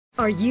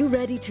Are you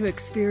ready to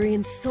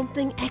experience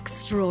something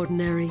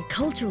extraordinary?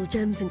 Cultural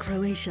gems in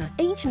Croatia,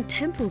 ancient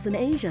temples in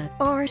Asia,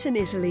 art in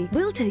Italy.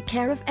 We'll take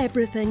care of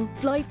everything.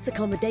 Flights,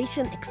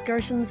 accommodation,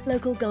 excursions,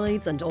 local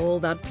guides and all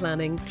that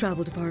planning.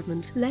 Travel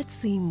department, let's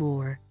see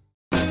more.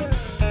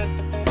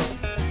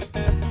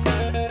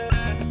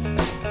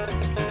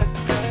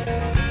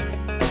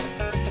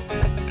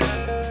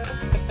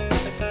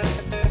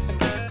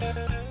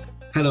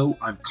 Hello,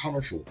 I'm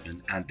Conor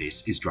Faughnan and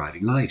this is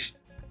Driving Life.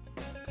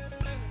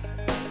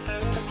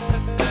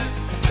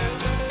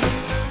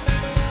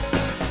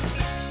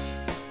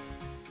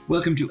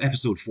 Welcome to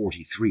episode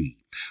 43.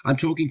 I'm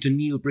talking to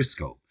Neil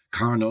Briscoe,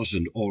 car nut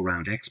and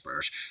all-round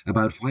expert,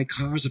 about why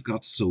cars have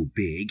got so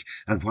big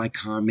and why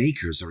car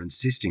makers are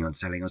insisting on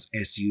selling us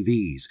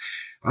SUVs.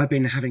 I've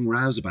been having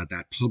rows about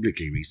that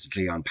publicly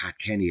recently on Pat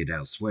Kenny and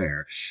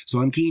elsewhere, so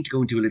I'm keen to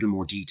go into a little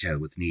more detail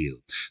with Neil.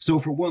 So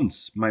for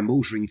once, my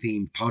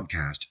motoring-themed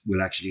podcast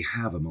will actually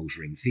have a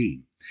motoring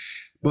theme.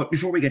 But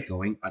before we get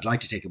going, I'd like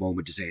to take a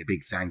moment to say a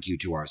big thank you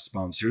to our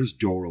sponsors,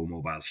 Doro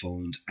Mobile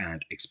Phones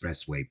and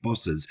Expressway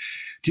Buses.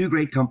 Two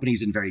great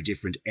companies in very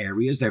different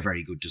areas. They're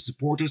very good to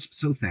support us,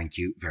 so thank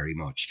you very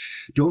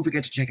much. Don't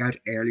forget to check out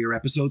earlier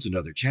episodes and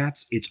other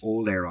chats. It's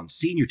all there on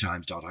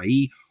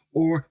seniortimes.ie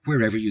or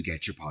wherever you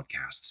get your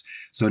podcasts.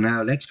 So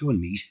now let's go and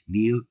meet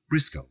Neil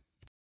Briscoe.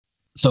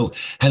 So,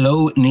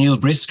 hello, Neil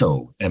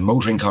Briscoe, a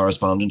motoring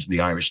correspondent for the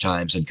Irish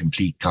Times and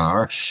Complete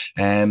Car,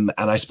 and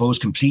I suppose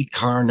Complete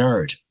Car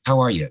nerd.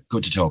 How are you?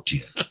 Good to talk to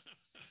you.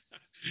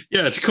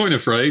 Yeah, it's a coin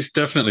of phrase.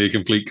 Definitely a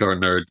complete car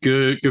nerd.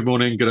 Good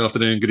morning, good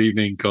afternoon, good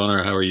evening,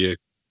 Conor. How are you?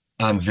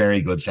 I'm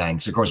very good,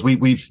 thanks. Of course,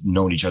 we've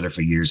known each other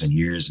for years and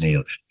years,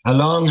 Neil. How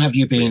long have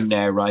you been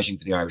writing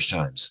for the Irish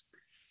Times?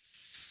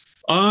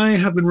 I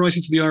have been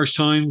writing for the Irish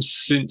Times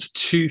since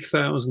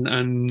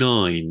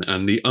 2009,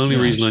 and the only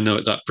reason I know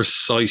it that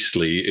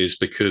precisely is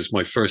because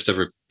my first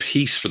ever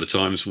piece for the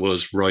Times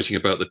was writing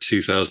about the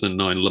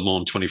 2009 Le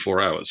Mans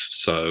 24 Hours.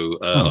 So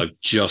I've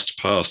just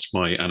passed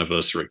my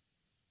anniversary.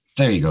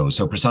 There you go.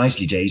 So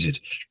precisely dated.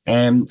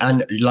 And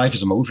life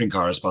as a motoring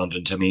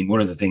correspondent, I mean, one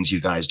of the things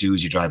you guys do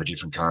is you drive a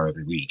different car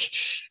every week.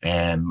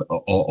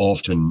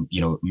 Often,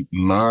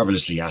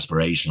 marvelously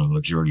aspirational,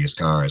 luxurious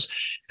cars.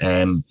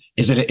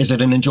 Is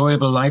it an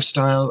enjoyable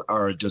lifestyle,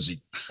 or does it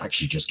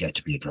actually just get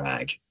to be a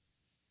drag?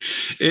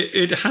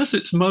 It has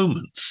its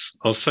moments.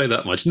 I'll say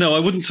that much. No, I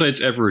wouldn't say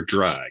it's ever a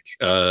drag.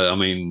 To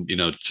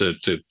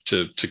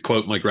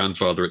quote my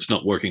grandfather, it's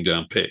not working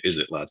down pit, is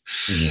it, lad?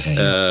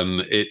 Yeah.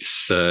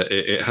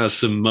 It has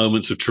some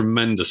moments of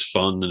tremendous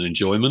fun and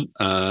enjoyment,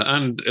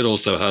 and it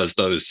also has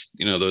those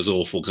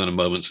awful kind of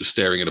moments of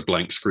staring at a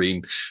blank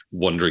screen,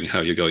 wondering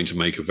how you're going to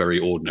make a very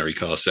ordinary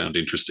car sound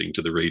interesting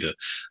to the reader.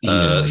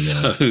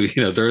 So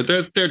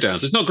they're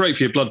downs. It's not great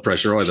for your blood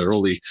pressure either.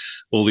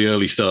 All the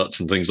early starts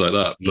and things like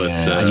that.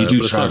 But and you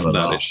do travel a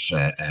lot.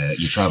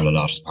 You travel a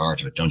lot as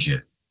part of it, don't you?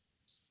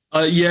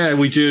 Yeah,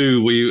 we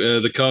do.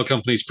 The car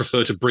companies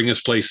prefer to bring us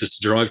places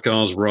to drive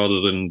cars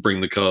rather than bring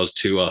the cars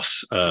to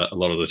us a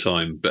lot of the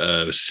time,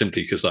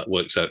 simply because that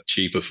works out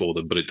cheaper for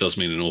them. But it does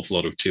mean an awful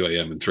lot of 2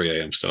 a.m. and 3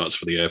 a.m. starts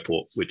for the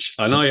airport,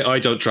 and I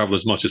don't travel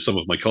as much as some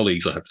of my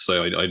colleagues, I have to say.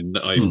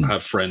 I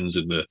have friends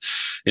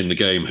in the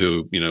game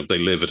who, they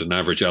live at an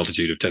average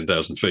altitude of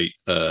 10,000 feet,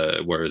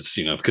 whereas,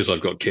 because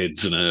I've got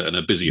kids and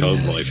a busy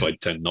home life, I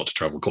tend not to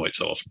travel quite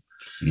so often.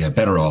 Yeah,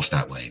 better off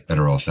that way.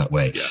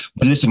 Yeah.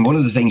 But listen, one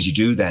of the things you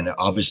do then,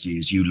 obviously,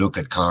 is you look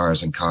at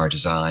cars and car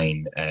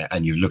design,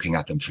 and you're looking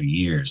at them for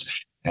years.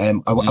 I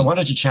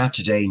wanted to chat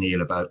today,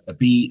 Neil, about a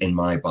bee in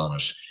my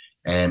bonnet.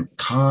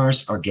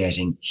 Cars are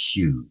getting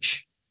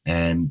huge.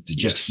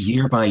 Just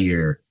year by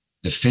year,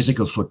 the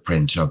physical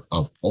footprint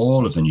of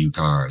all of the new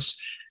cars,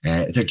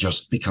 they're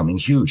just becoming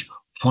huge.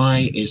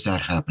 Why is that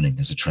happening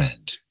as a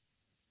trend?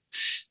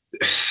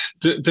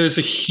 There's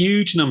a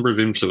huge number of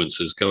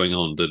influences going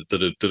on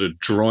that are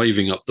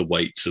driving up the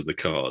weights of the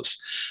cars.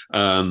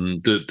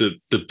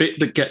 The bit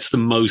that gets the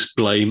most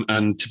blame,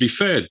 and to be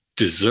fair,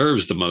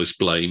 deserves the most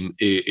blame,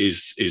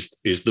 is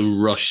the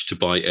rush to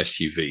buy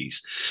SUVs.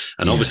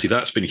 And obviously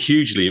that's been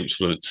hugely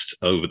influenced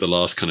over the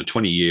last kind of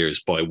 20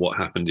 years by what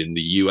happened in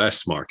the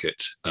US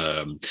market,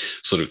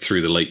 sort of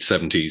through the late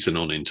 70s and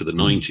on into the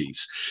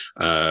 90s,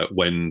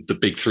 when the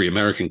big three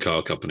American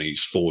car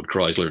companies, Ford,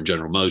 Chrysler and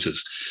General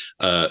Motors,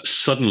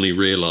 suddenly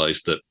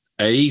realized that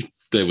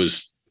there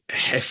was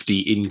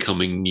hefty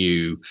incoming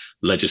new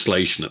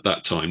legislation at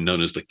that time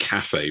known as the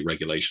CAFE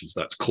regulations.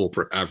 That's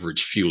corporate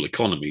average fuel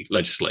economy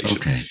legislation,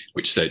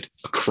 which said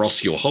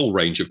across your whole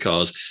range of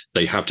cars,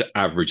 they have to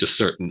average a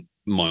certain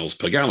miles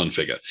per gallon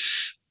figure.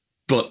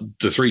 But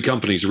the three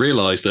companies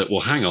realized that,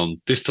 well, hang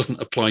on, this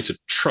doesn't apply to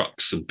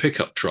trucks and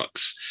pickup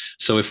trucks.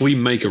 So if we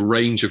make a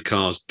range of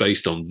cars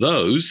based on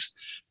those,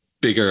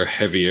 bigger,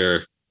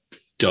 heavier,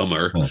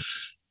 dumber,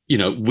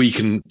 we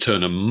can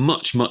turn a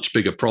much, much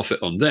bigger profit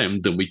on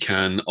them than we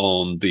can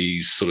on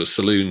these sort of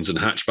saloons and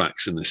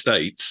hatchbacks in the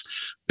States,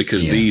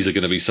 because these are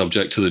going to be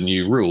subject to the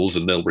new rules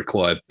and they'll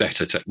require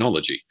better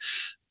technology.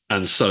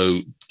 and so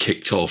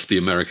kicked off the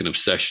American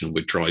obsession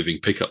with driving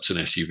pickups and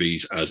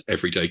SUVs as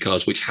everyday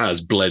cars, which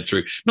has bled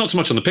through, not so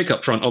much on the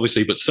pickup front,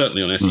 obviously, but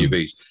certainly on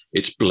SUVs.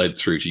 It's bled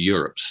through to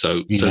Europe.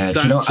 So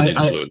that's an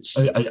influence.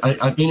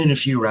 I've been in a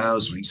few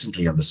rows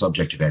recently on the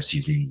subject of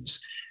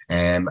SUVs.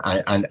 And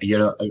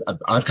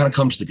I've kind of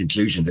come to the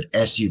conclusion that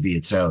SUV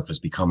itself has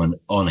become an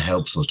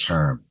unhelpful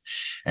term.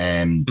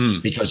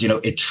 Because,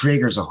 it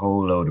triggers a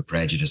whole load of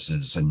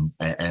prejudices and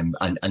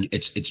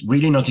it's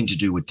really nothing to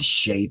do with the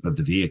shape of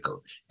the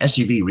vehicle.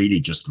 SUV really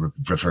just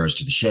refers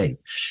to the shape,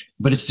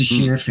 but it's the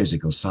sheer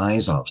physical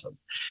size of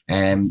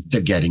them.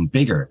 They're getting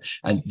bigger,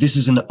 and this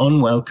is an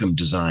unwelcome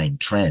design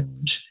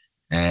trend.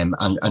 And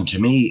to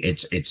me,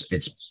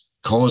 it's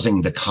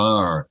causing the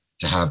car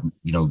to have,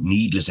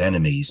 needless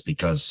enemies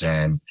because,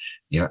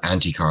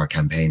 anti-car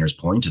campaigners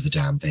point to the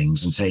damn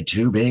things and say,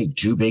 too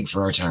big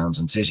for our towns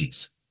and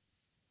cities.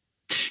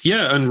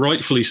 Yeah, and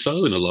rightfully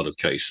so in a lot of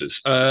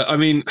cases.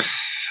 I'm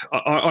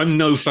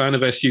no fan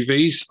of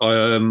SUVs.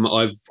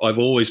 I've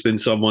always been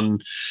someone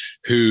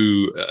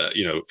who,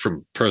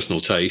 from personal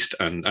taste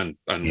and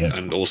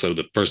also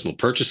the personal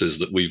purchases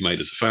that we've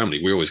made as a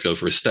family, we always go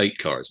for estate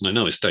cars. And I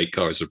know estate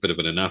cars are a bit of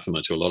an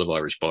anathema to a lot of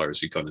Irish buyers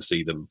who kind of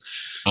see them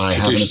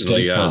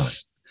traditionally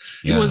as.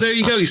 Yeah. Well, there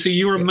you go. You see,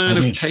 you're a man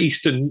of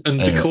taste and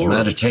decorum. A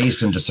man of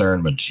taste and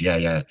discernment.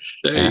 Yeah.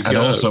 There you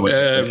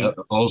go.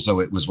 Also,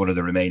 it was one of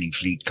the remaining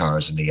fleet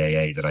cars in the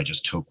AA that I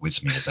just took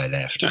with me as I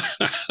left.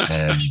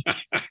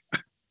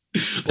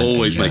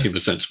 Always making the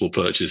sensible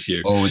purchase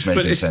here. Always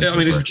making the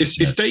sensible purchase.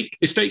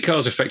 Estate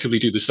cars effectively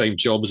do the same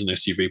job as an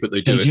SUV, but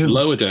they do it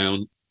lower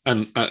down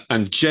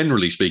and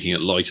generally speaking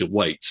at lighter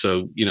weight.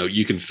 So,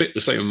 you can fit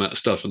the same amount of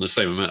stuff and the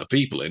same amount of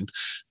people in,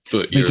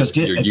 but you're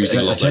using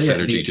a lot less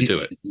energy to do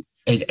it.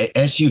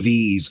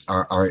 SUVs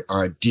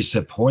are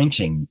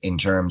disappointing in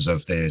terms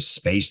of the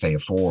space they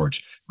afford,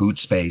 boot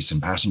space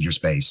and passenger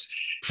space.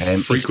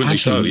 Frequently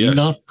so, yes.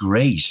 Not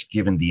great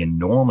given the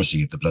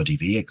enormity of the bloody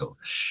vehicle.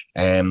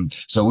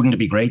 So wouldn't it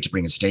be great to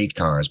bring estate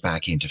cars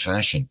back into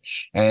fashion?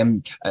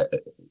 One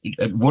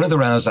of the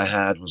rows I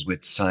had was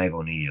with Sive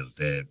O'Neill,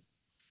 the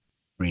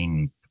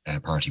Green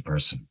Party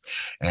person.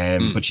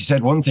 But she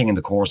said one thing in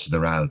the course of the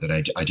row that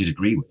I did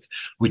agree with,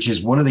 which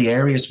is one of the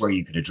areas where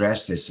you could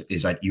address this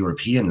is at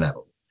European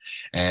level.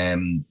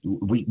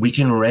 We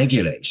can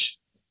regulate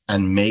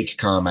and make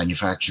car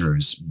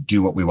manufacturers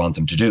do what we want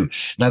them to do.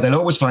 Now, they'll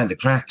always find the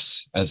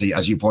cracks, as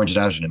you pointed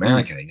out in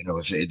America.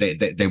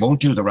 If they won't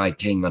do the right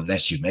thing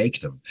unless you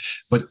make them.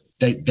 But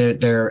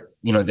they're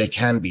they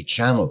can be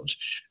channeled,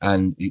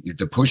 and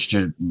the push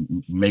to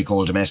make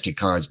all domestic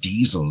cars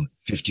diesel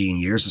 15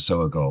 years or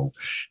so ago,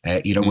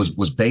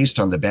 was based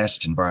on the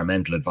best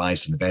environmental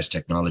advice and the best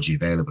technology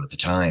available at the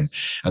time.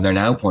 And they're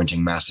now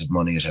pointing massive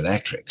money at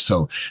electric.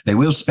 So they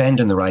will spend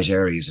in the right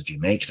areas if you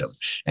make them.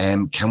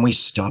 Can we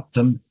stop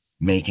them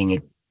making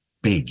it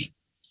big?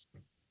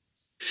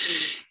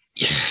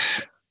 Yeah,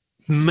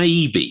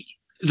 maybe.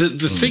 The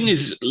thing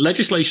is,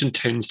 legislation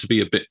tends to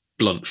be a bit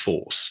blunt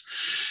force.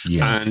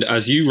 Yeah. And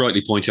as you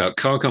rightly point out,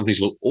 car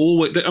companies will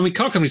always,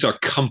 car companies are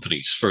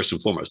companies first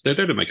and foremost. They're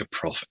there to make a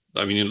profit.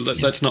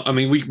 Let's not,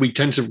 we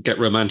tend to get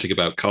romantic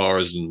about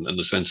cars and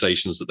the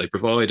sensations that they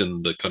provide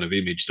and the kind of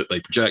image that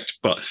they project.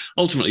 But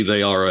ultimately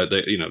they're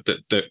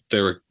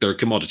a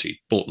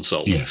commodity bought and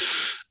sold. Yeah.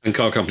 And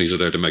car companies are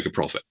there to make a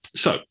profit.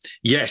 So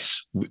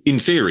yes, in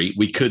theory,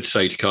 we could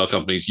say to car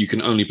companies, you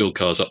can only build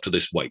cars up to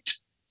this weight.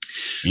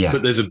 Yeah.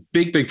 But there's a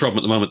big problem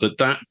at the moment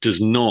that does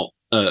not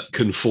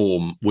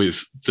conform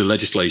with the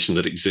legislation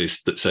that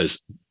exists that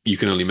says you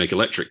can only make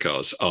electric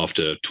cars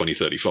after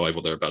 2035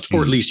 or thereabouts,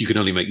 or at least you can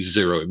only make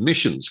zero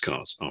emissions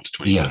cars after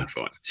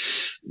 2035.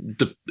 Yeah.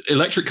 The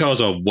electric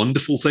cars are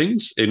wonderful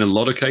things in a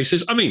lot of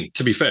cases.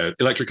 To be fair,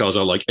 electric cars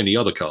are like any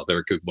other car. There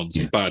are good ones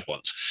and bad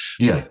ones.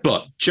 Yeah.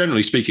 But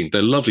generally speaking,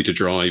 they're lovely to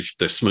drive.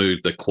 They're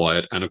smooth, they're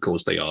quiet, and of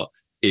course they are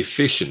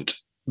efficient,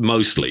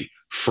 mostly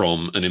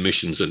from an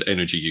emissions and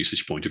energy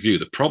usage point of view.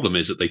 The problem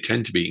is that they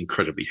tend to be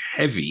incredibly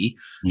heavy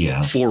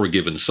for a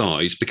given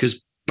size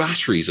because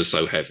batteries are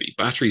so heavy.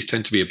 Batteries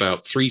tend to be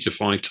about 3 to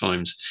 5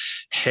 times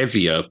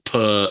heavier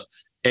per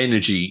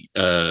energy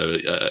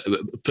per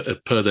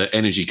their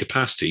energy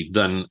capacity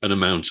than an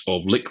amount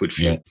of liquid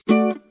fuel.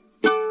 Yeah.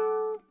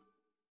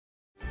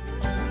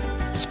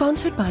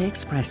 Sponsored by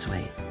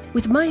Expressway.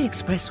 With My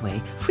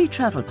Expressway, free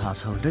travel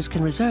pass holders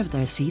can reserve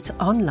their seats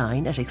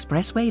online at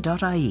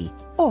expressway.ie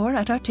or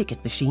at our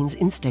ticket machines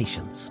in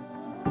stations.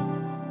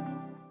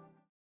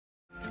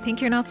 Think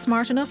you're not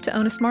smart enough to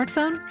own a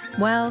smartphone?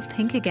 Well,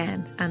 think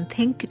again and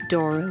think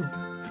Doro.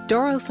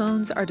 Doro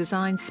phones are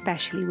designed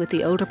specially with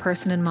the older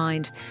person in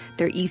mind.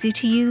 They're easy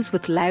to use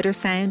with louder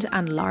sound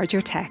and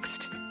larger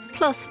text.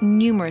 Plus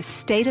numerous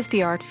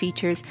state-of-the-art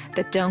features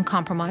that don't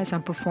compromise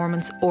on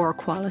performance or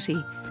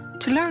quality.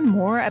 To learn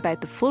more about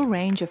the full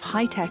range of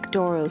high-tech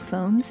Doro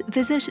phones,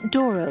 visit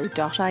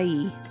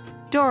doro.ie.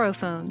 Doro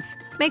phones.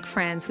 Make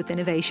friends with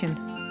innovation.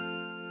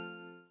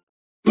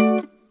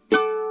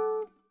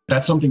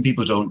 that's something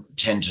people don't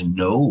tend to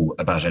know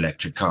about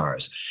electric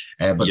cars,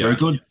 but they're a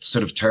good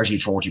sort of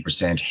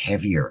 30-40%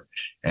 heavier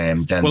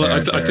than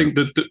I think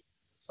that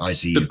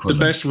ICE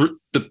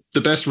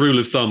the best rule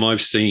of thumb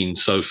I've seen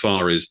so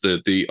far is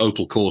the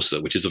Opel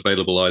Corsa, which is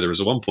available either as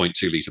a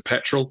 1.2 litre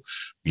petrol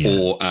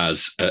or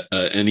as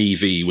an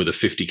EV with a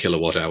 50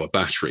 kilowatt hour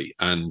battery.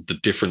 And the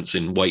difference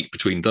in weight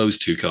between those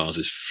two cars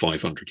is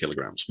 500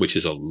 kilograms, which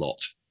is a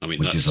lot. I mean,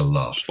 that's a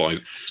lot.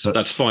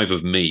 That's 5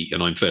 of me,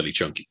 and I'm fairly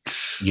chunky.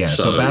 Yeah,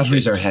 so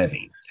batteries are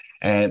heavy.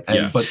 But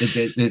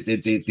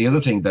the other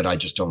thing that I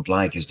just don't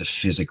like is the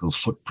physical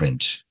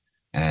footprint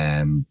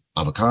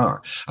of a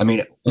car. I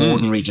mean,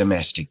 ordinary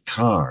domestic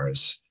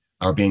cars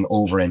are being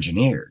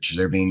over-engineered.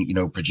 They're being,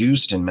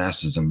 produced in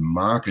masses and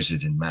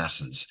marketed in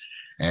masses,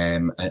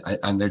 and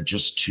they're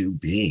just too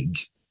big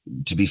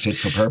to be fit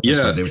for purpose.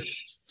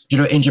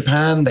 Yeah. In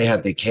Japan, they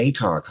had the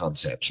K-car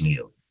concept,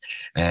 Neil.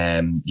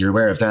 You're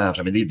aware of that.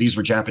 I mean, these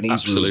were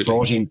Japanese rules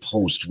brought in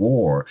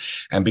post-war,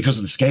 and because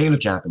of the scale of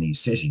Japanese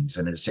cities,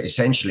 and it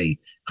essentially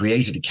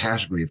created a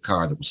category of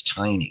car that was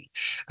tiny,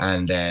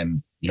 and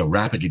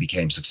rapidly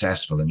became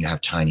successful. And you have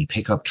tiny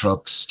pickup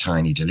trucks,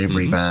 tiny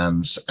delivery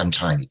vans, and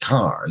tiny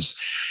cars,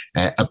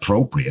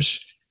 appropriate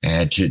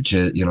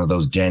to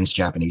those dense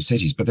Japanese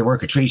cities. But they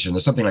work a treat, and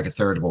there's something like a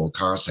third of all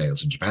car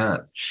sales in Japan,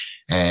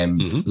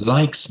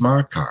 like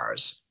smart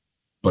cars,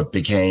 but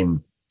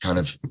became kind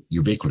of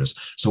ubiquitous.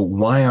 So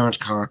why aren't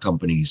car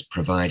companies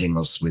providing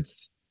us with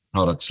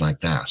products like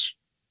that?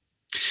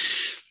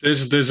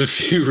 There's a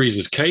few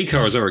reasons.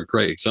 K-cars are a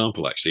great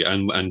example, actually.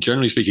 And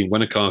generally speaking,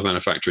 when a car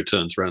manufacturer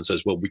turns around and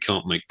says, well, we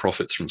can't make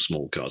profits from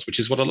small cars, which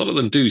is what a lot of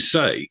them do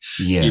say,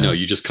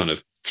 you just kind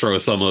of throw a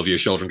thumb over your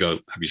shoulder and go,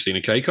 have you seen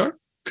a K-car?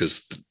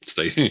 Because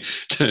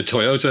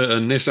Toyota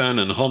and Nissan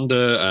and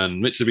Honda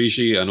and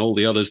Mitsubishi and all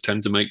the others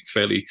tend to make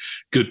fairly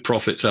good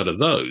profits out of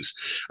those.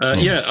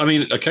 I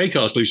mean, a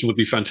K-car solution would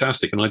be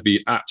fantastic, and I'd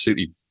be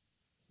absolutely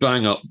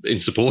bang up in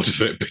support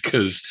of it,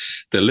 because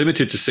they're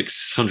limited to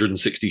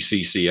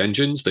 660cc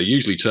engines. They're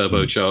usually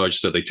turbocharged,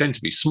 so they tend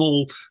to be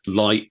small,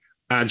 light,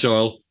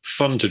 agile,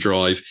 fun to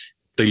drive.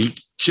 They,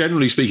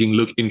 generally speaking,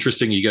 look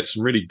interesting. You get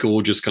some really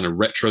gorgeous kind of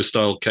retro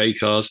style K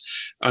cars,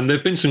 and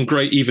there've been some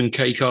great even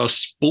K car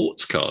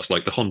sports cars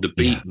like the Honda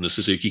Beat and the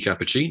Suzuki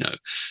Cappuccino.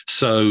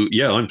 So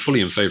I'm fully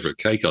in favor of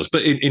K cars.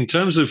 But in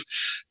terms of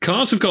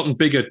cars, have gotten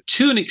bigger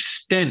to an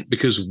extent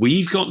because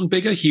we've gotten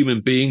bigger. Human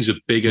beings are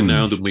bigger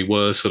now than we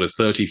were sort of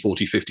 30,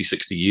 40, 50,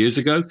 60 years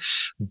ago,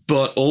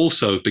 but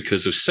also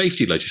because of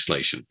safety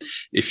legislation.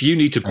 If you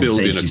need to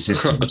build in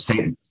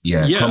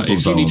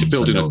if you need to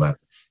build in a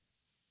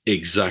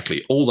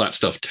exactly. All that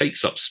stuff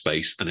takes up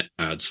space and it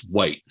adds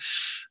weight.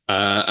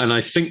 And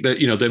I think that,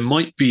 there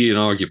might be an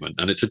argument,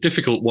 and it's a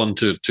difficult one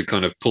to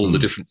kind of pull the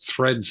different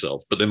threads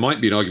of, but there might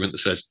be an argument that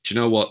says, do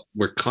you know what?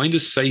 We're kind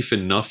of safe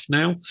enough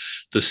now.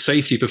 The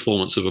safety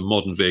performance of a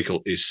modern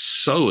vehicle is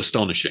so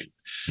astonishing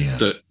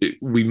that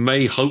we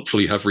may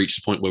hopefully have reached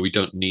a point where we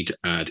don't need to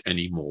add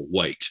any more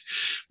weight.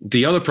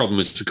 The other problem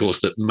is, of course,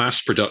 that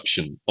mass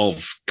production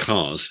of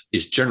cars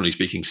is, generally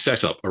speaking,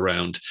 set up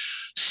around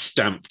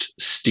stamped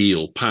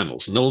steel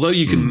panels. And although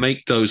you can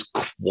make those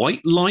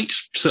quite light,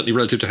 certainly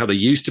relative to how they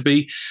used to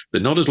be,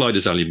 they're not as light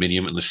as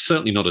aluminium, and they're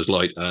certainly not as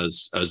light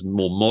as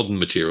more modern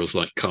materials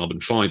like carbon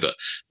fiber.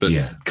 But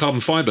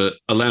carbon fiber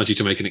allows you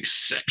to make an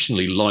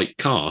exceptionally light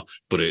car,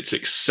 but it's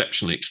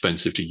exceptionally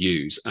expensive to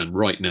use. And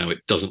right now it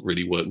doesn't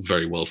really work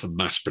very well for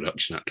mass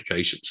production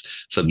applications.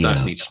 So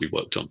that needs to be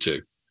worked on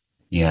too.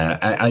 Yeah,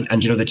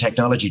 and the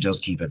technology does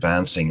keep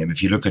advancing. And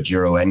if you look at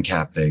Euro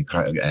NCAP, the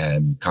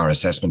car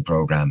assessment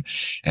program,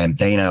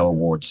 they now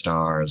award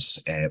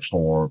stars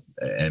for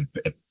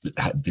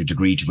the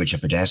degree to which a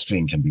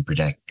pedestrian can be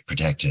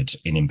protected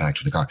in impact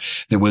with a car.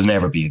 There will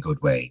never be a good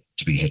way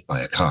to be hit by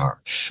a car,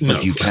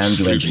 but you can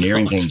do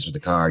engineering things with the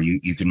car.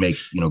 You can make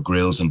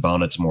grills and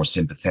bonnets more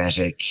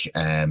sympathetic.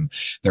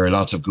 There are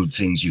lots of good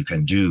things you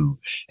can do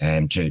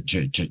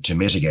to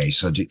mitigate.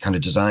 So kind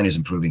of design is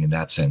improving in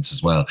that sense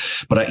as well.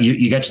 But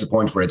you get to the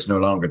point where it's no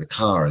longer the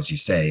car, as you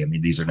say. I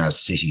mean, these are now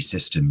city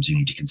systems you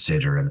need to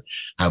consider, and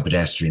how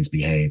pedestrians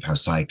behave, how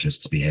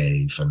cyclists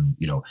behave, and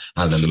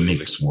how the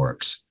mix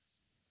works.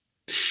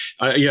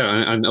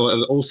 And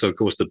also, of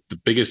course, the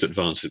biggest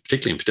advance,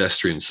 particularly in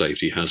pedestrian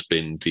safety, has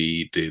been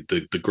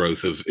the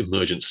growth of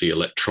emergency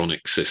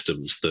electronic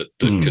systems that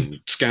can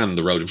scan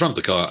the road in front of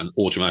the car and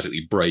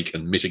automatically brake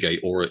and mitigate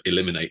or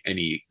eliminate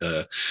any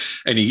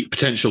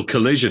potential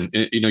collision.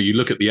 You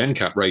look at the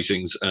NCAP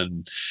ratings,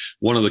 and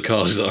one of the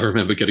cars that I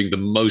remember getting the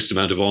most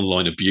amount of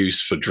online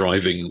abuse for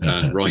driving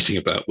and writing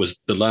about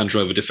was the Land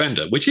Rover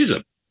Defender, which is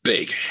a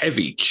big,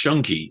 heavy,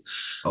 chunky.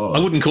 I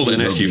wouldn't call it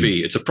an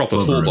SUV. It's a proper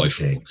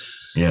 4x4.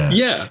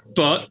 Yeah,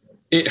 but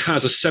it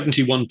has a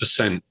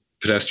 71%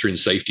 pedestrian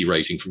safety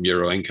rating from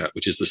Euro NCAP,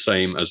 which is the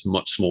same as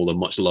much smaller,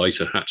 much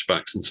lighter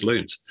hatchbacks and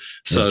saloons.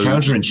 So it's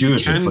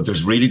counterintuitive, but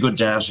there's really good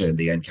data in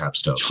the NCAP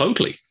stuff.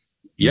 Totally.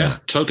 Yeah,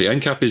 totally.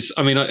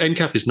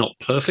 NCAP is not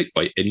perfect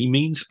by any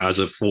means as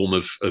a form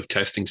of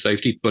testing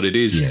safety, but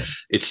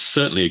it's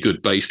certainly a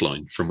good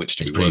baseline from which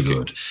to be working.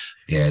 Good.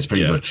 Yeah, it's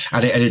pretty good.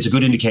 And it's a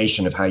good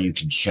indication of how you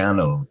can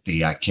channel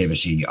the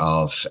activity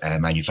of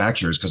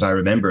manufacturers, because I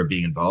remember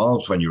being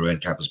involved when Euro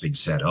NCAP was being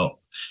set up.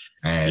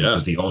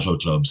 Because the auto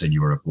clubs in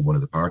Europe were one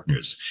of the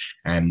partners.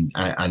 And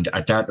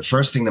at that, the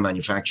first thing the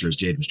manufacturers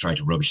did was try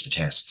to rubbish the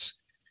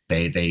tests.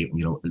 They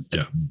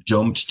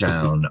jumped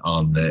down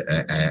on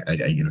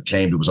the,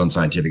 claimed it was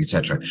unscientific,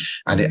 etc.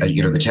 And,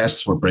 the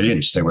tests were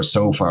brilliant. They were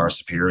so far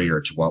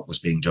superior to what was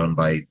being done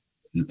by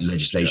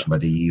legislation by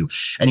the EU.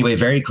 Anyway,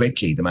 very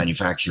quickly, the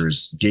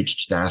manufacturers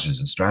ditched that as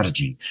a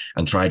strategy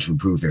and tried to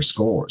improve their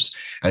scores.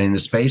 And in the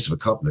space of a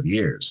couple of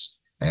years,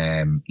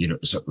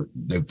 so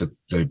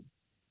the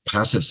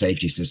passive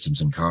safety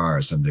systems in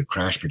cars and the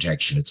crash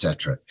protection,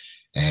 etc.,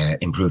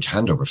 improved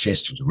hand over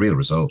fist. It was a real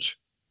result.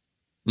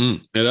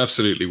 It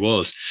absolutely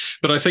was.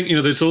 But I think,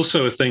 there's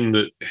also a thing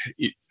that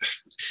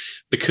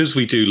because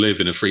we do live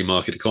in a free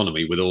market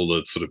economy with all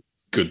the sort of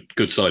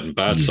good side and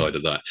bad side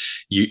of that,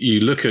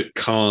 you look at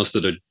cars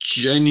that are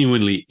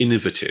genuinely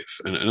innovative.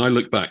 And I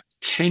look back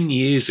 10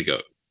 years ago,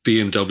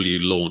 BMW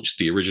launched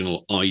the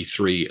original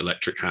i3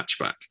 electric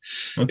hatchback.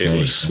 Okay. It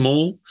was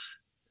small.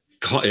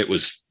 It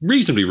was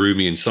reasonably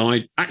roomy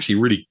inside, actually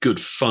really good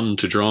fun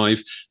to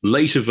drive.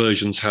 Later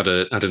versions had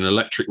an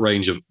electric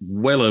range of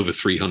well over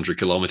 300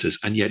 kilometers,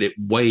 and yet it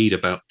weighed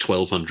about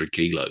 1,200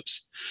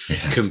 kilos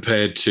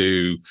compared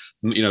to,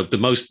 the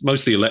most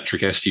of the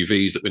electric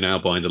SUVs that we're now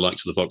buying, the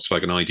likes of the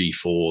Volkswagen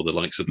ID4, the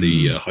likes of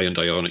the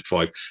Hyundai Ioniq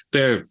 5.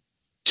 They're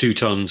 2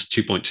 tons,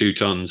 2.2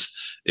 tons,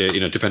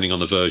 depending on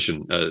the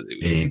version.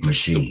 Big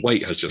machine. The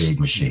weight has just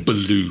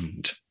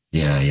ballooned.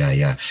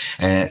 Yeah.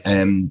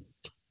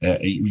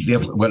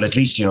 Well, at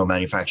least,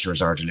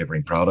 manufacturers are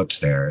delivering products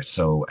there.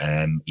 So,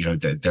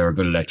 there are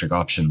good electric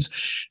options.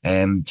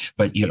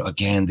 But,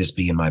 again, this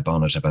being my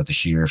bonnet about the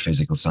sheer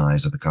physical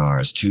size of the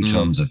cars, 2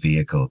 tons of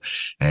vehicle.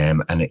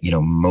 And,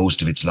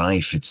 most of its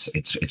life, it's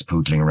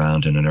pootling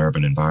around in an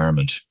urban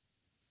environment.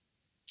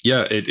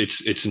 Yeah,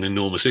 it's an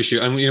enormous issue.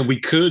 And, we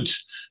could...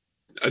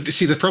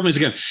 See, the problem is,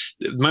 again,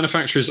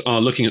 manufacturers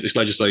are looking at this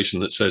legislation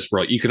that says,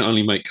 right, you can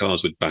only make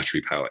cars with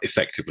battery power.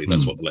 Effectively,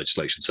 that's what the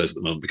legislation says at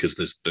the moment, because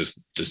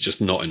there's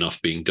just not enough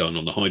being done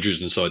on the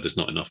hydrogen side. There's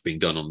not enough being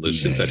done on the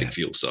synthetic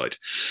fuel side.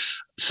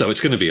 So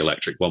it's going to be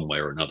electric one way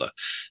or another.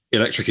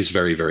 Electric is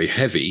very, very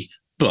heavy,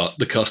 but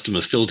the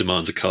customer still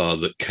demands a car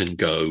that can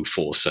go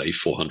for, say,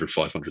 400,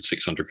 500,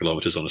 600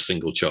 kilometers on a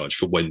single charge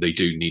for when they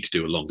do need to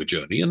do a longer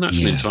journey. And that's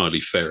an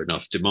entirely fair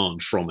enough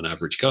demand from an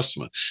average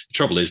customer. The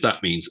trouble is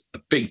that means a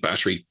big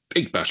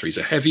batteries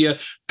are heavier,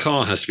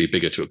 car has to be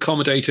bigger to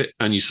accommodate it.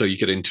 And so you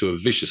get into a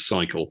vicious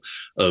cycle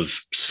of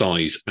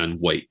size and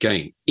weight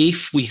gain.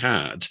 If we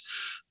had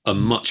a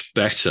much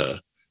better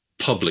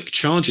public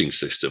charging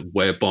system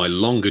whereby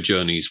longer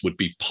journeys would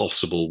be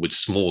possible with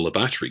smaller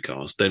battery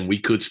cars, then we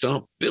could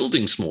start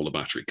building smaller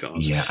battery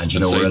cars. Yeah, and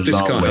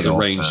this car has a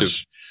range of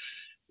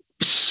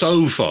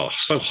so far,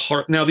 so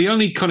hard. Now, the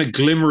only kind of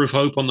glimmer of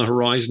hope on the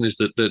horizon is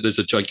that there's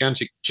a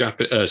gigantic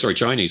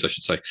Chinese, I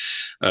should say,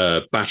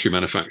 battery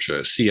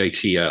manufacturer,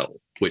 CATL,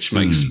 which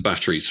makes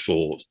batteries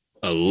for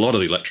a lot of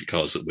the electric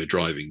cars that we're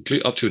driving,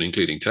 up to and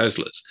including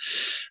Teslas.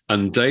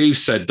 And they've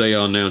said they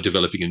are now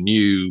developing a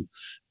new,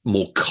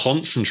 more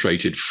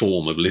concentrated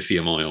form of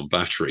lithium-ion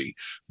battery,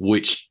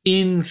 which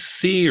in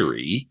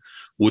theory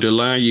would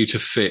allow you to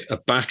fit a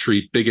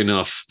battery big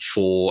enough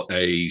for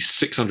a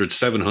 600,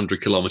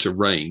 700 kilometer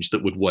range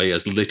that would weigh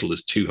as little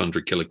as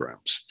 200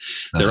 kilograms.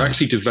 They're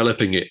actually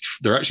developing it.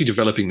 They're actually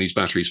developing these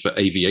batteries for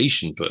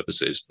aviation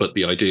purposes, but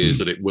the idea is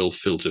that it will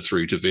filter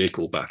through to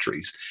vehicle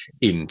batteries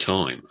in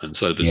time. And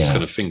so there's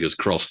kind of fingers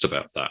crossed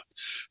about that.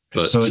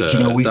 But, so,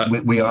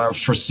 we are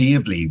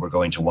foreseeably, we're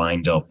going to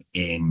wind up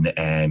in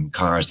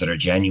cars that are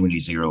genuinely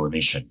zero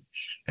emission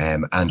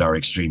and are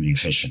extremely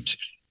efficient.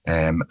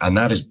 And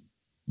that is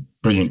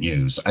brilliant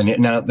news. And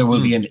now there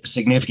will be a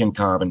significant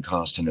carbon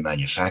cost in the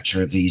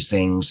manufacture of these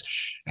things.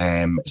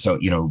 So,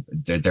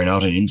 they're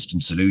not an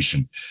instant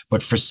solution,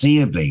 but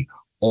foreseeably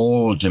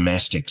all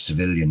domestic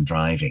civilian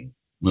driving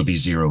will be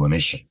zero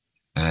emission.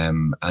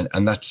 And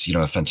that's,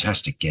 a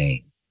fantastic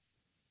gain.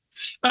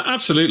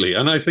 Absolutely.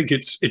 And I think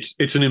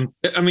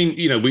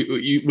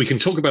we can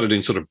talk about it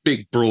in sort of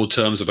big, broad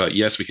terms about,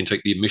 yes, we can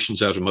take the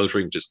emissions out of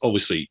motoring, which is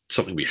obviously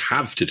something we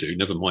have to do.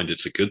 Never mind,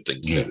 it's a good thing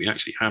to do. We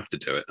actually have to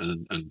do it.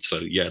 And so,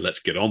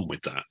 let's get on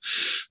with that.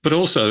 But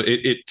also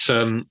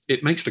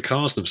it makes the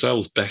cars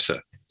themselves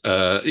better.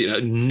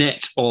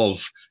 Net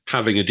of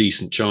having a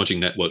decent charging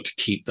network to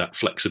keep that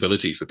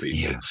flexibility for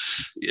people.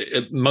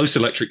 Most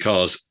electric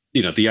cars,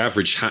 the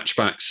average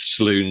hatchbacks,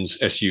 saloons,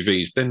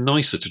 SUVs, they're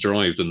nicer to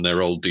drive than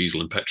their old diesel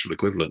and petrol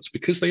equivalents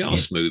because they are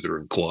smoother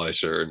and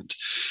quieter, and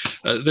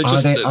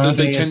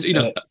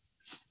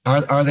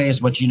Are they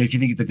as much? If you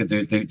think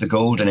the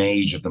golden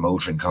age of the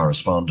motoring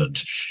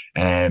correspondent,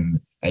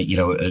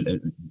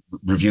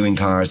 reviewing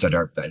cars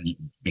that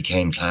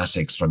became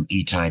classics, from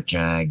E-Type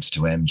Jags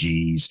to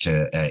MGs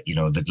to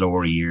the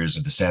glory years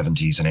of the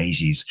 70s and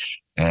 80s.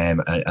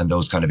 and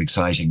those kind of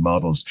exciting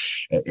models.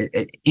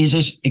 Is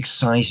it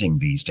exciting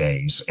these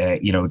days?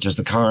 Does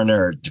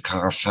the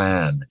car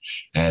fan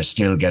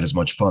still get as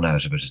much fun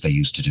out of it as they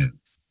used to do?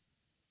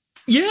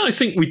 Yeah, I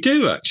think we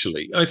do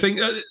actually. I think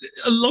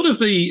a lot of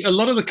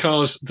the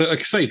cars that, like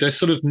I say, they're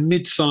sort of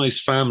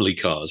mid-sized family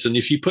cars, and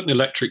if you put an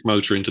electric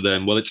motor into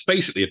them, well, it's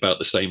basically about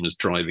the same as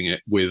driving it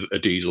with a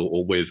diesel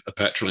or with a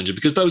petrol engine,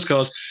 because those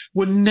cars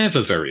were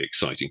never very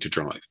exciting to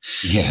drive.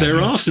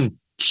 There are some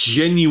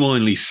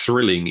genuinely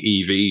thrilling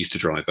EVs to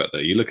drive out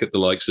there. You look at the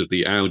likes of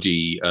the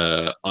Audi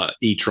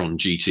e-tron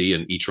GT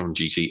and e-tron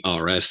GT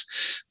RS,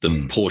 the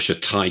Porsche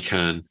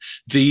Taycan.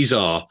 These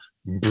are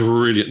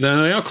brilliant.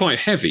 Now, they are quite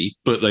heavy,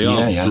 but they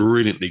are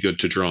brilliantly good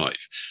to drive.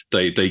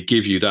 They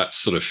give you that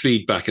sort of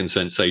feedback and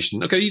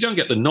sensation. Okay, you don't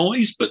get the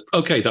noise, but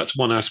okay, that's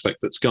one aspect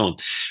that's gone.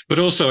 But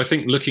also, I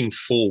think looking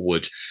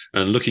forward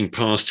and looking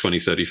past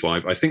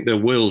 2035, I think there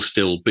will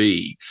still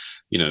be,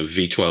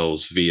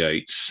 V12s,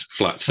 V8s,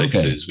 flat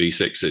sixes,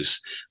 V6s,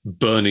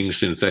 burning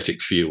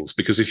synthetic fuels.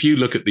 Because if you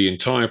look at the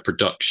entire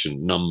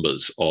production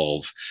numbers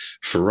of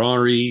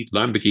Ferrari,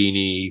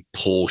 Lamborghini,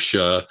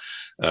 Porsche,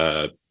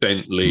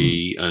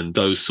 Bentley, and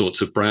those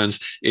sorts of brands,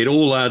 it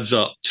all adds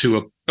up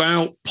to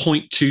about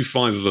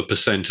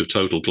 0.25% of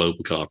total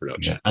global car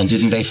production. Yeah. And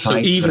didn't they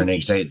fight for an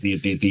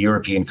the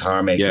European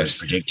car makers,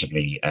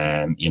 predictably,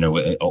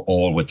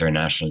 all with their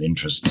national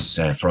interests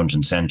front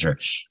and centre?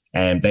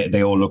 And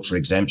they all look for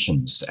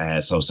exemptions.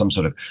 So some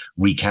sort of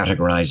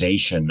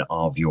recategorization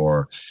of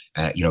your,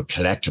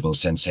 collectible,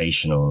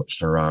 sensational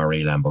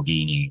Ferrari,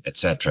 Lamborghini,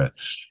 etc.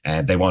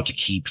 They want to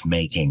keep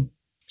making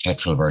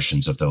petrol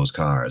versions of those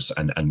cars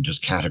and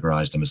just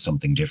categorize them as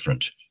something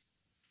different.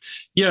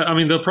 Yeah, I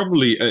mean, they'll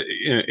probably,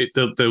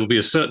 there will be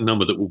a certain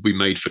number that will be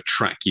made for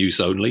track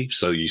use only.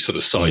 So you sort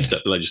of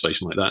sidestep the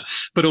legislation like that.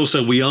 But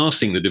also we are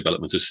seeing the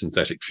development of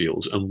synthetic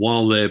fuels. And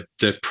while they're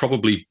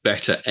probably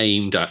better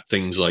aimed at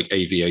things like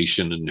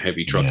aviation and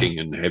heavy trucking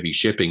and heavy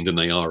shipping than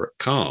they are at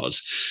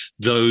cars,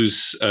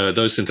 those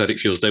synthetic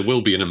fuels, there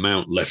will be an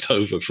amount left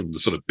over from the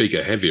sort of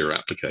bigger, heavier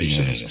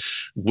applications,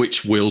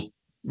 which will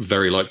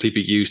very likely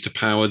be used to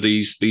power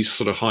these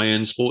sort of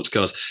high-end sports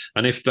cars.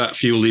 And if that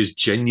fuel is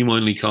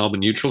genuinely carbon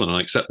neutral, and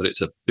I accept that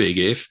it's a big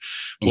if,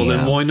 well,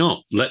 then why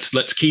not?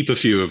 Let's keep a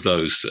few of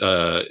those,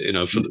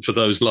 for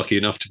those lucky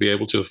enough to be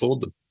able to afford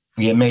them.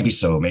 Yeah, maybe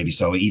so,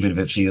 even if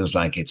it feels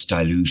like it's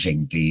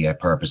diluting the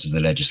purpose of the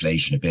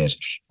legislation a bit.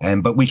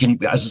 But we can,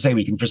 as I say,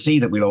 we can foresee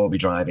that we'll all be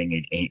driving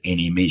in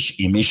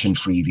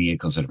emission-free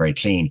vehicles that are very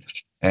clean.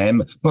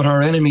 But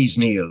our enemies,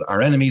 Neil,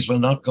 will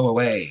not go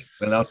away.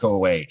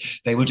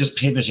 They will just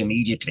pivot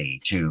immediately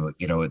to,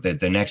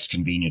 the next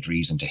convenient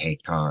reason to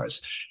hate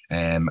cars.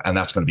 And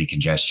that's going to be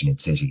congestion in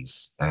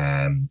cities.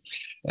 That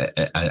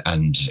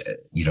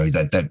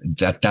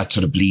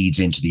sort of bleeds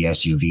into the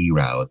SUV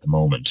row at the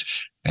moment.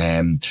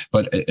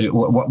 But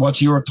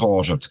what's your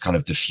thought of kind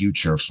of the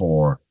future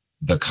for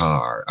the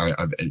car?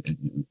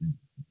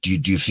 Do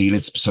you feel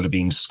it's sort of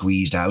being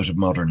squeezed out of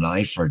modern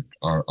life, or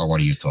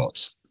what are your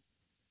thoughts?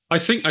 I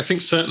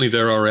think certainly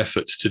there are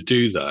efforts to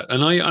do that.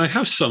 And I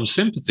have some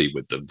sympathy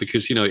with them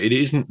because, it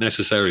isn't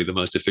necessarily the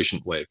most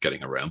efficient way of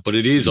getting around, but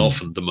it is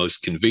often the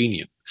most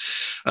convenient.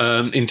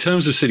 In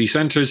terms of city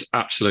centres,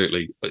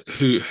 absolutely.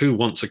 Who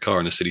wants a car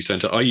in a city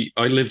centre? I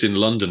lived in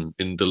London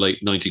in the late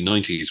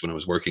 1990s when I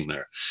was working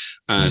there.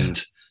 And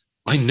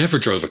I never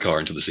drove a car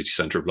into the city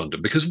centre of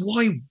London because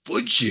why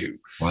would you?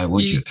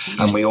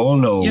 And we all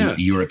know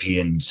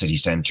European city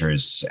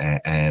centres,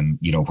 where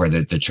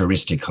the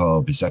touristic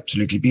hub is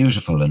absolutely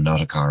beautiful and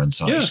not a car in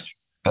sight. Yeah,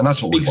 and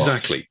that's what we want.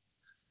 Exactly.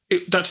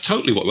 That's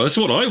totally that's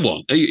what I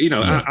want.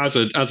 As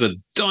a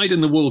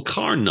dyed-in-the-wool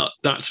car nut,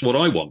 that's what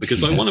I want,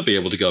 because I want to be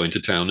able to go into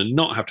town and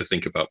not have to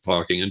think about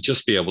parking and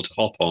just be able to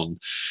hop on,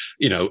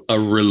 a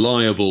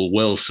reliable,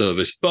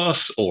 well-serviced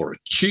bus or a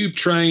tube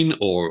train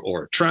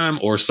or a tram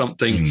or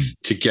something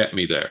to get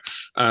me there.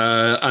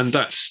 And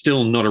that's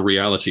still not a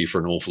reality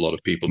for an awful lot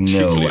of people.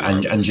 No,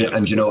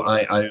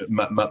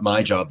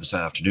 my job this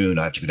afternoon,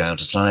 I have to go down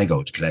to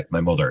Sligo to collect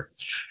my mother.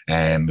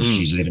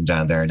 She's living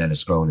down there in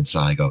Enniscrone in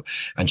Sligo.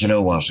 And you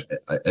know what?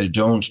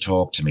 Don't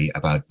talk to me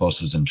about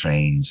buses and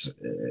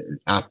trains.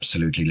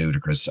 Absolutely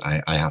ludicrous.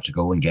 I have to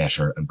go and get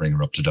her and bring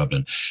her up to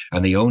Dublin.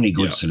 And the only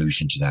good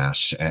solution to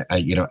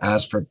that,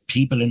 as for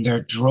people in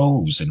their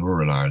droves in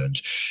rural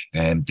Ireland,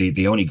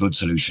 the only good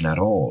solution at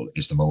all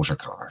is the motor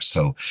car.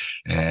 So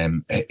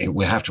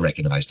we have to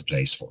recognise the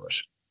place for it.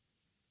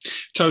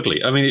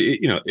 Totally. I mean,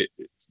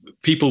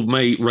 people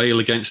may rail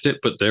against it,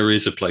 but there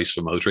is a place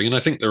for motoring, and I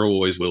think there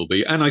always will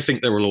be. And I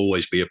think there will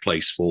always be a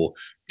place for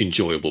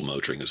enjoyable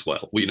motoring as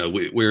well.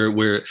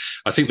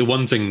 I think the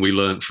one thing we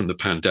learned from the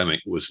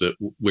pandemic was that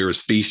we're a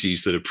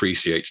species that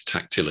appreciates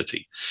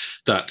tactility,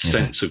 that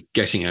sense of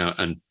getting out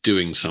and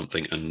doing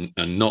something and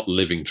not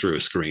living through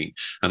a screen.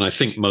 And I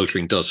think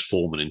motoring does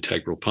form an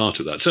integral part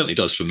of that. It certainly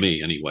does for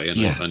me anyway.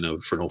 And I know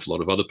for an awful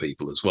lot of other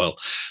people as well.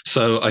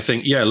 So I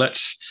think,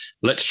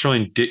 let's try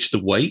and ditch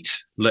the weight.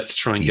 Let's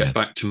try and get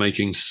back to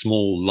making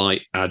small,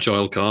 light,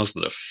 agile cars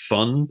that are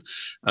fun.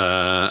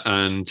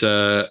 And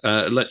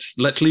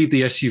let's leave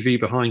the SUV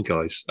behind,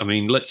 guys. I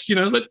mean, let's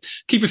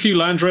keep a few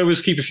Land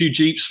Rovers, keep a few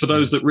Jeeps for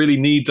those that really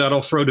need that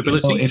off-road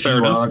ability. If Fair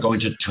you enough. are going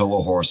to tow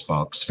a horse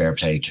box, fair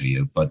play to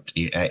you. But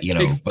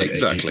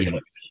Exactly.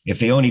 If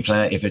the only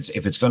plan, if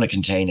it's going to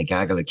contain a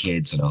gaggle of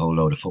kids and a whole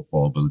load of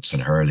football boots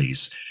and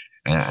Hurleys,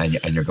 and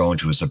you're going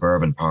to a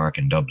suburban park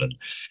in Dublin,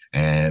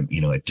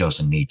 it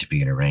doesn't need to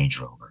be in a Range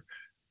Rover.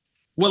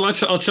 Well, I'll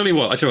tell you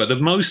what.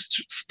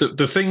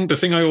 The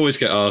thing I always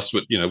get asked,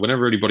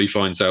 whenever anybody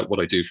finds out what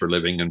I do for a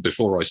living, and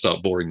before I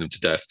start boring them to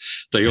death,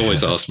 they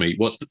always ask me,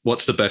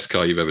 "What's the best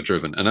car you've ever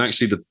driven?" And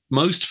actually, the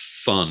most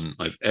fun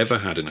I've ever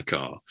had in a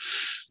car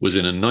was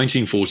in a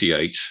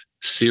 1948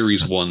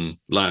 Series 1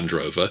 Land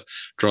Rover,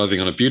 driving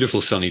on a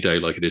beautiful sunny day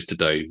like it is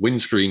today,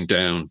 windscreen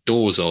down,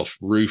 doors off,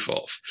 roof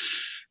off.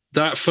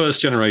 That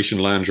first generation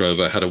Land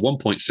Rover had a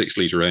 1.6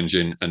 litre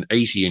engine, an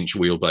 80-inch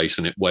wheelbase,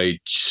 and it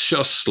weighed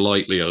just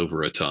slightly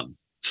over a ton.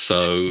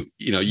 So,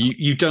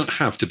 you don't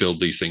have to build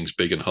these things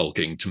big and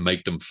hulking to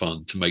make them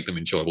fun, to make them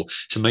enjoyable,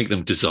 to make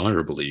them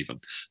desirable even.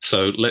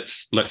 So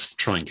let's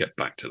try and get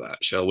back to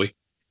that, shall we?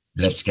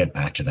 Let's get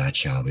back to that,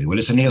 shall we? Well,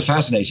 listen, Neil,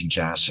 fascinating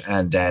chat,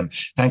 and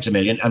thanks a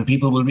million. And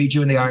people will read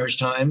you in the Irish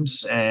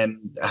Times.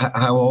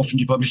 How often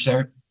do you publish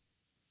there?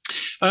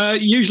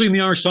 Usually in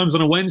the Irish Times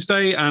on a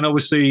Wednesday, and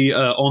obviously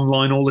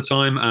online all the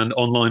time, and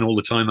online all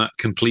the time at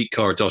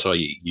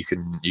completecar.ie. You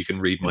can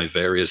read my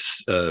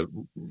various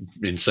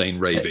insane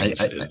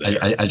ravings.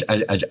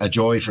 A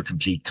joy for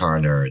complete car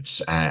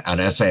nerds. And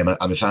as I say,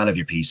 I'm a fan of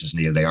your pieces,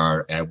 Neil. They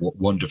are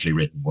wonderfully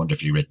written.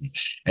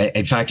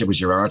 In fact, it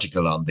was your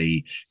article on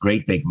the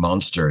great big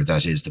monster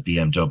that is the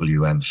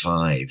BMW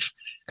M5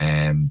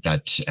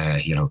 that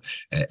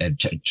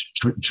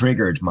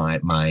triggered my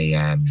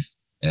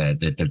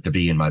the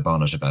bee in my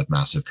bonnet about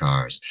massive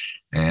cars.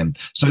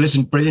 So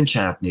listen, brilliant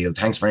chat, Neil.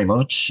 Thanks very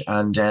much,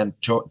 and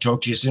talk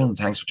to you soon.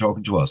 Thanks for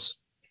talking to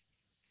us.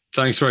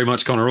 Thanks very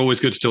much, Conor.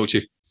 Always good to talk to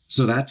you.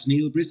 So that's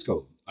Neil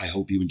Briscoe. I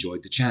hope you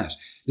enjoyed the chat.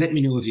 Let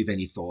me know if you have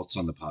any thoughts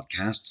on the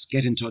podcasts.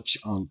 Get in touch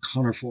on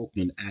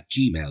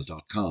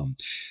conorfaughnan@gmail.com.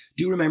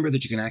 Do remember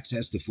that you can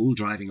access the full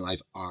Driving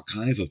Life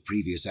archive of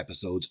previous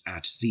episodes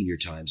at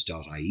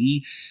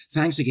seniortimes.ie.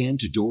 Thanks again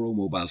to Doro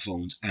mobile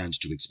phones and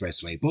to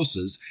Expressway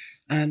buses.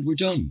 And we're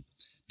done.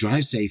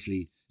 Drive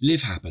safely,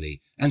 live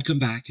happily, and come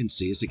back and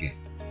see us again.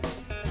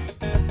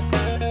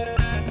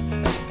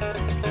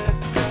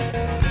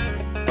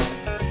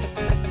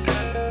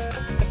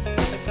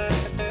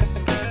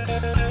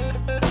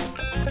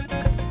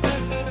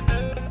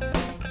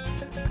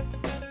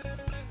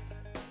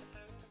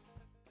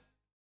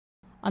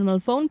 An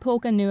bhfuil phone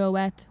póca nua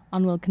wet,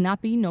 an bhfuil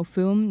cnapi nó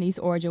fum níos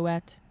orja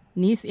wet.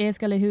 Níos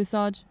éasca le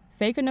húsáid,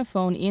 fécar na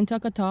phone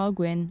ionach atá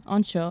gwyn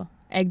an seo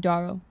ag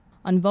Doro.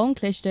 An bhón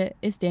cliste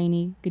is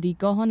déine go dtí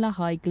gohan le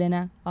haid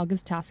gline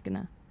agus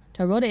tascanna.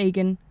 Tá rud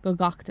éigean go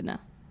gachtainna.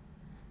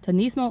 Tá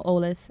níos mó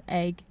eolas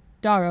ag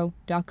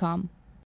daro.com.